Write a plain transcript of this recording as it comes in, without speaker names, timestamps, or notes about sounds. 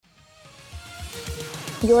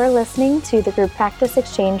You're listening to the Group Practice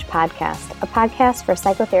Exchange podcast, a podcast for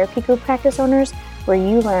psychotherapy group practice owners where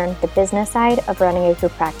you learn the business side of running a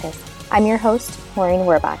group practice. I'm your host, Maureen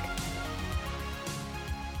Werbach.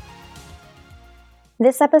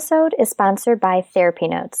 This episode is sponsored by Therapy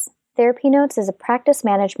Notes. Therapy Notes is a practice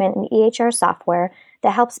management and EHR software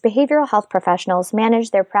that helps behavioral health professionals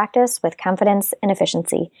manage their practice with confidence and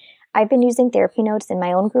efficiency. I've been using Therapy Notes in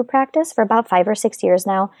my own group practice for about 5 or 6 years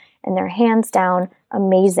now, and they're hands down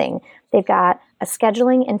amazing. They've got a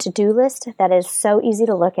scheduling and to-do list that is so easy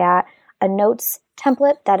to look at, a notes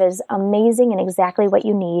template that is amazing and exactly what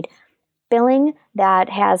you need, billing that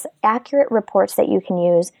has accurate reports that you can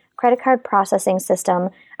use, credit card processing system,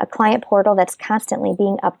 a client portal that's constantly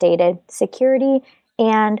being updated, security,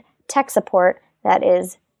 and tech support that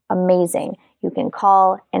is amazing. You can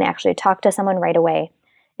call and actually talk to someone right away.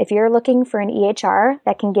 If you're looking for an EHR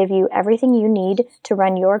that can give you everything you need to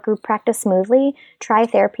run your group practice smoothly, try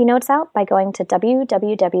Therapy Notes out by going to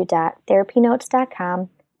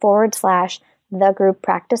www.therapynotes.com/The Group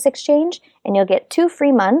Practice Exchange, and you'll get 2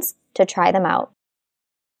 free months to try them out.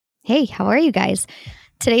 Hey, how are you guys?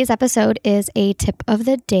 Today's episode is a tip of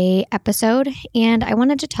the day episode, and I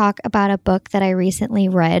wanted to talk about a book that I recently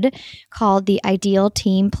read called The Ideal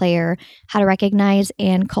Team Player: How to Recognize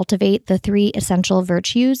and Cultivate the 3 Essential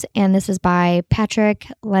Virtues, and this is by Patrick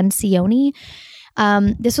Lencioni.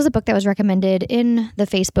 This was a book that was recommended in the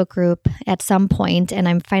Facebook group at some point, and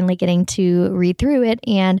I'm finally getting to read through it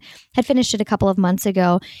and had finished it a couple of months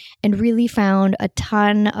ago and really found a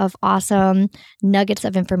ton of awesome nuggets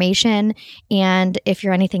of information. And if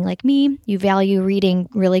you're anything like me, you value reading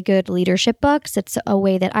really good leadership books. It's a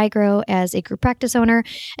way that I grow as a group practice owner.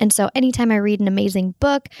 And so anytime I read an amazing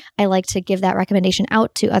book, I like to give that recommendation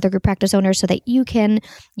out to other group practice owners so that you can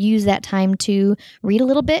use that time to read a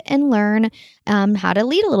little bit and learn how to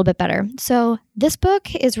lead a little bit better. So this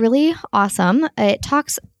book is really awesome. It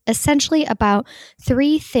talks essentially about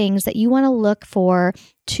 3 things that you want to look for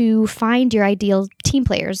to find your ideal team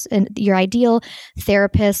players and your ideal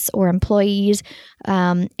therapists or employees,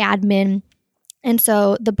 admin. And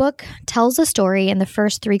so the book tells a story, and the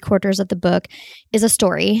first 3/4 of the book is a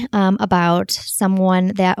story about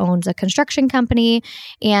someone that owns a construction company,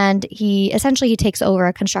 and he takes over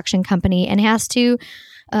a construction company and has to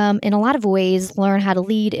in a lot of ways, learn how to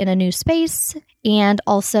lead in a new space and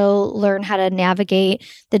also learn how to navigate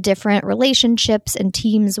the different relationships and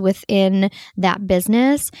teams within that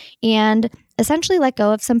business and essentially let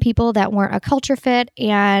go of some people that weren't a culture fit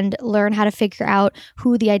and learn how to figure out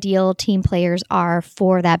who the ideal team players are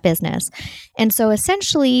for that business. And so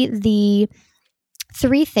essentially the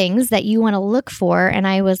 3 things that you want to look for, and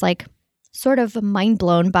I was like sort of mind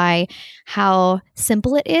blown by how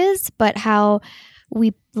simple it is, but how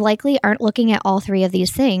we likely aren't looking at all 3 of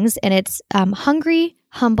these things. And it's hungry,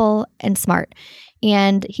 humble, and smart.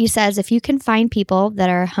 And he says, if you can find people that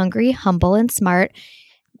are hungry, humble, and smart,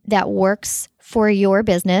 that works for your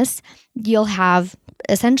business, you'll have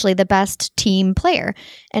essentially the best team player.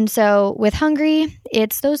 And so with hungry,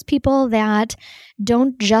 it's those people that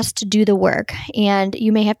don't just do the work. And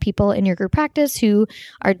you may have people in your group practice who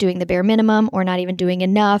are doing the bare minimum or not even doing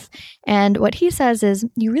enough. And what he says is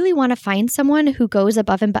you really want to find someone who goes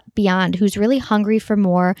above and beyond, who's really hungry for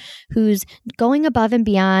more, who's going above and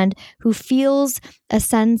beyond, who feels a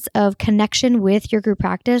sense of connection with your group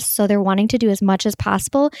practice. So they're wanting to do as much as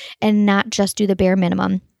possible and not just do the bare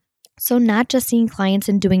minimum. So not just seeing clients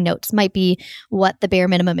and doing notes might be what the bare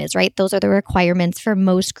minimum is, right? Those are the requirements for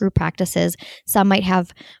most group practices. Some might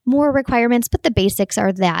have more requirements, but the basics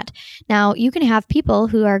are that. Now, you can have people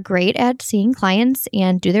who are great at seeing clients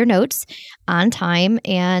and do their notes on time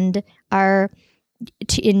and are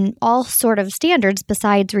in all sort of standards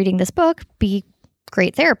besides reading this book, be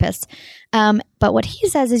great therapists. But what he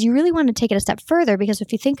says is you really want to take it a step further, because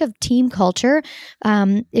if you think of team culture,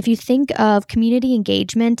 if you think of community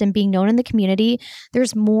engagement and being known in the community,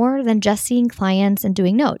 there's more than just seeing clients and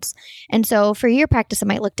doing notes. And so for your practice, it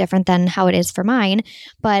might look different than how it is for mine.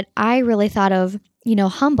 But I really thought of,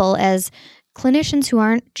 humble as clinicians who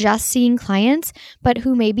aren't just seeing clients, but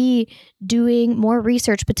who may be doing more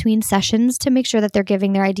research between sessions to make sure that they're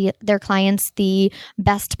giving their clients the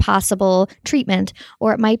best possible treatment.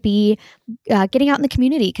 Or it might be getting out in the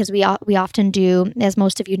community, because we often do, as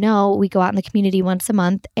most of you know, we go out in the community once a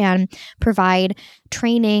month and provide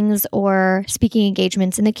trainings or speaking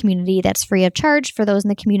engagements in the community that's free of charge for those in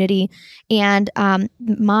the community. And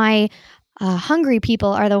my hungry people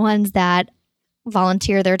are the ones that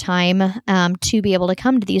volunteer their time to be able to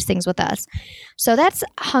come to these things with us. So that's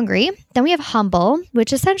hungry. Then we have humble,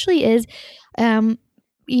 which essentially is,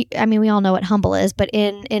 we all know what humble is, but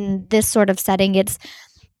in this sort of setting, it's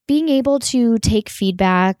being able to take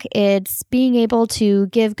feedback. It's being able to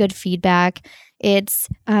give good feedback. It's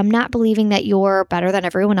not believing that you're better than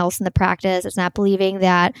everyone else in the practice. It's not believing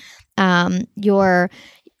that you're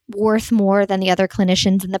worth more than the other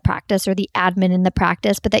clinicians in the practice or the admin in the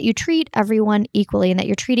practice, but that you treat everyone equally and that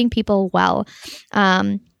you're treating people well.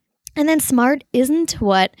 And then SMART isn't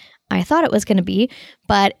what I thought it was going to be,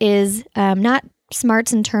 but is not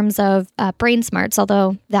smarts in terms of brain smarts,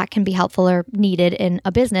 although that can be helpful or needed in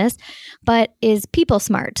a business, but is people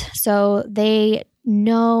smart. So they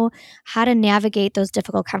know how to navigate those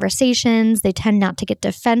difficult conversations. They tend not to get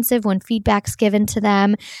defensive when feedback's given to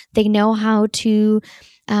them. They know how to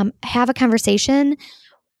have a conversation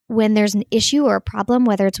when there's an issue or a problem,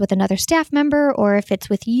 whether it's with another staff member or if it's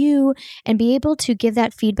with you, and be able to give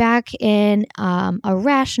that feedback in a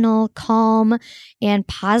rational, calm, and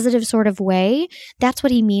positive sort of way. That's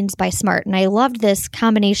what he means by smart. And I loved this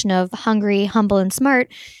combination of hungry, humble, and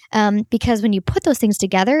smart because when you put those things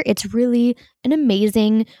together, it's really an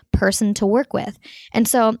amazing person to work with. And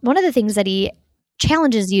so one of the things that he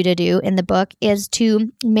challenges you to do in the book is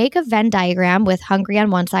to make a Venn diagram with hungry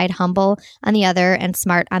on one side, humble on the other, and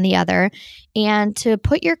smart on the other, and to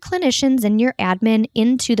put your clinicians and your admin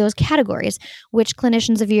into those categories. Which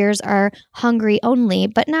clinicians of yours are hungry only,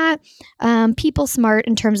 but not people smart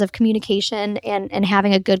in terms of communication and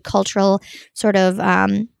having a good cultural sort of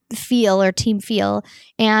feel or team feel,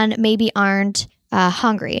 and maybe aren't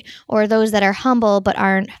hungry, or those that are humble but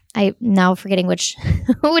aren't, I'm now forgetting which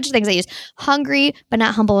things I use, hungry but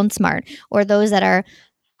not humble and smart, or those that are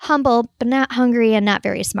humble but not hungry and not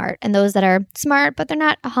very smart, and those that are smart but they're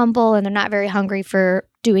not humble and they're not very hungry for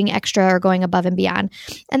doing extra or going above and beyond,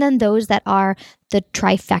 and then those that are the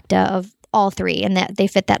trifecta of all three and that they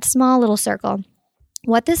fit that small little circle.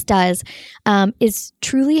 What this does is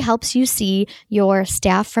truly helps you see your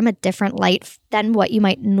staff from a different light than what you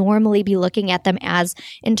might normally be looking at them as,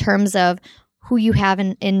 in terms of who you have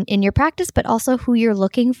in your practice, but also who you're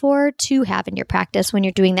looking for to have in your practice when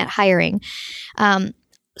you're doing that hiring.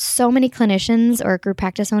 So many clinicians or group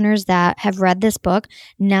practice owners that have read this book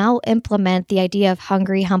now implement the idea of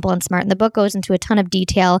hungry, humble, and smart. And the book goes into a ton of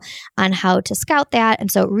detail on how to scout that. And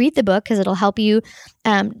so read the book because it'll help you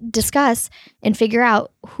discuss and figure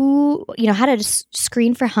out how to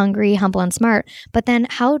screen for hungry, humble, and smart, but then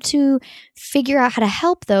how to figure out how to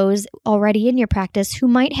help those already in your practice who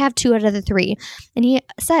might have 2 out of the 3. And he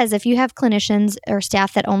says if you have clinicians or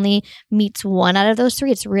staff that only meets 1 out of those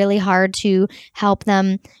 3, it's really hard to help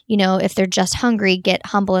them, if they're just hungry, get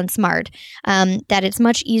humble and smart. That it's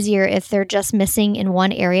much easier if they're just missing in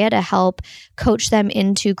one area to help coach them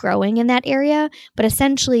into growing in that area. But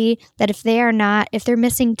essentially that if they're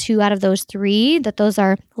missing 2 out of those 3, that those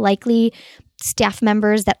are likely staff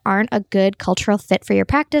members that aren't a good cultural fit for your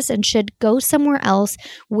practice and should go somewhere else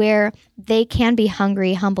where they can be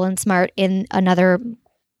hungry, humble, and smart in another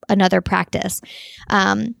practice.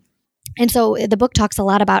 And so the book talks a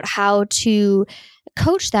lot about how to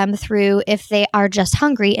coach them through if they are just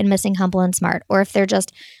hungry and missing humble and smart, or if they're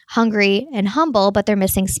just hungry and humble, but they're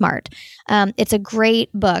missing smart. It's a great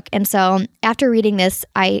book. And so after reading this,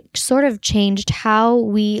 I sort of changed how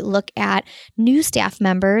we look at new staff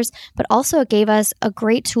members, but also it gave us a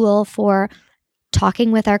great tool for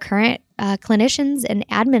talking with our current clinicians and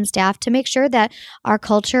admin staff to make sure that our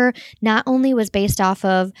culture not only was based off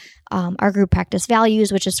of our group practice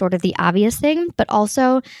values, which is sort of the obvious thing, but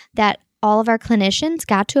also that all of our clinicians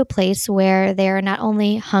got to a place where they're not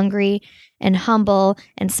only hungry and humble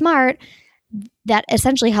and smart, that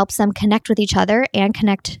essentially helps them connect with each other and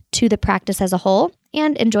connect to the practice as a whole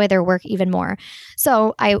and enjoy their work even more.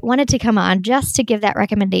 So I wanted to come on just to give that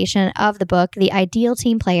recommendation of the book, The Ideal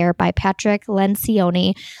Team Player by Patrick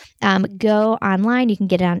Lencioni. Go online. You can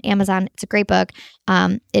get it on Amazon. It's a great book.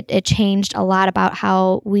 It changed a lot about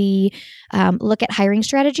how we look at hiring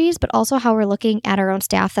strategies, but also how we're looking at our own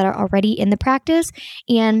staff that are already in the practice.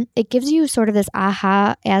 And it gives you sort of this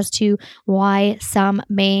aha as to why some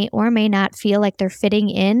may or may not feel like they're fitting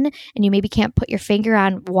in, and you maybe can't put your finger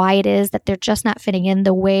on why it is that they're just not fitting in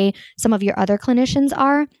the way some of your other clinicians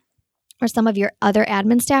are, or some of your other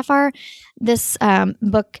admin staff are. This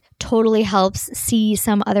book totally helps see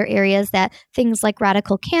some other areas that things like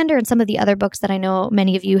Radical Candor and some of the other books that I know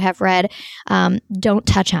many of you have read don't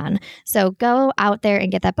touch on. So go out there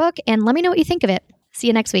and get that book and let me know what you think of it. See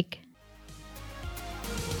you next week.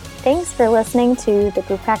 Thanks for listening to the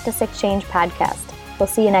Group Practice Exchange podcast. We'll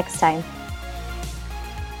see you next time.